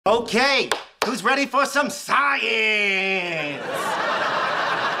Okay, who's ready for some science?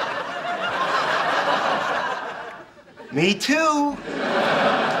 Me too.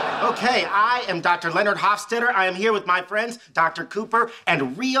 Okay, I am Dr. Leonard Hofstadter. I am here with my friends, Dr. Cooper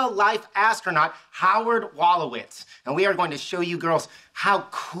and real-life astronaut Howard Wolowitz. And we are going to show you girls how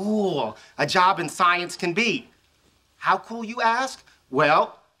cool a job in science can be. How cool, you ask?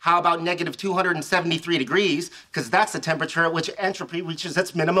 Well, how about negative 273 degrees? Because that's the temperature at which entropy reaches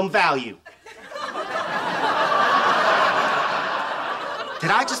its minimum value. Did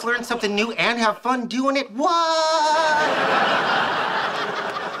I just learn something new and have fun doing it? What?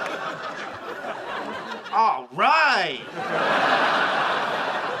 All right.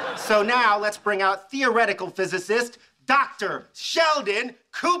 So now let's bring out theoretical physicist, Dr. Sheldon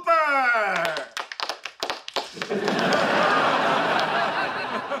Cooper.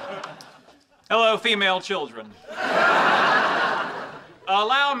 Hello, female children.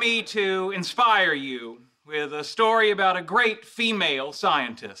 Allow me to inspire you with a story about a great female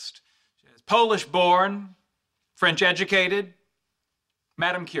scientist. She is Polish-born, French-educated,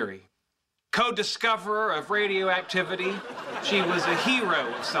 Madame Curie. Co-discoverer of radioactivity, she was a hero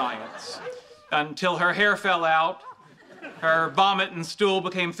of science until her hair fell out, her vomit and stool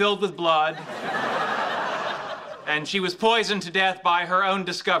became filled with blood, and she was poisoned to death by her own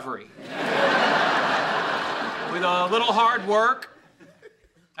discovery. With a little hard work,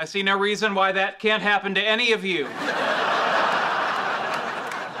 I see no reason why that can't happen to any of you.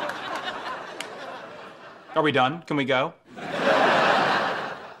 Are we done? Can we go?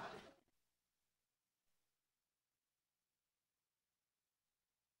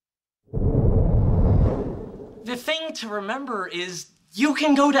 The thing to remember is you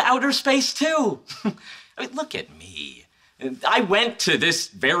can go to outer space too. I mean, look at me. I went to this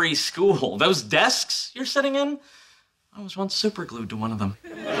very school. Those desks you're sitting in, I was once superglued to one of them.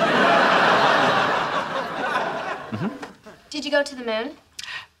 Did you go to the moon?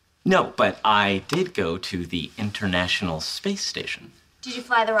 No, but I did go to the International Space Station. Did you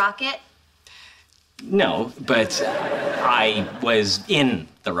fly the rocket? No, but I was in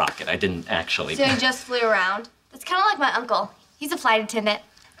the rocket. I didn't actually. So you just flew around? That's kind of like my uncle. He's a flight attendant.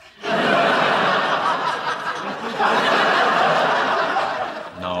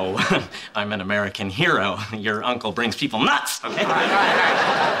 No, I'm an American hero. Your uncle brings people nuts, okay? All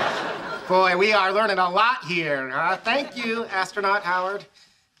right. Boy, we are learning a lot here. Thank you, astronaut Howard.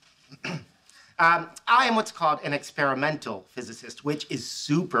 I am what's called an experimental physicist, which is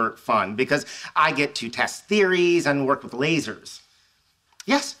super fun because I get to test theories and work with lasers.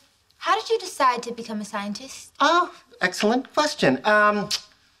 Yes? How did you decide to become a scientist? Oh, excellent question. I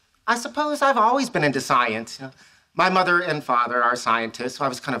suppose I've always been into science. My mother and father are scientists, so I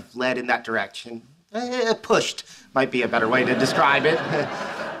was kind of led in that direction. Pushed might be a better way to describe it.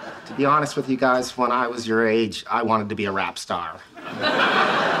 To be honest with you guys, when I was your age, I wanted to be a rap star.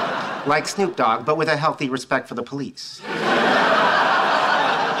 Like Snoop Dogg, but with a healthy respect for the police.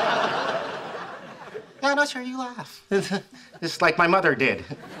 Yeah, no, sure, you laugh. Just like my mother did.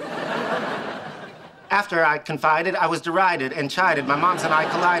 After I confided, I was derided and chided. My moms and I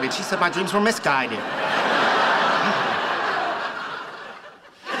collided. She said my dreams were misguided.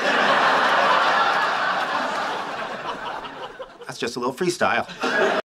 That's just a little freestyle.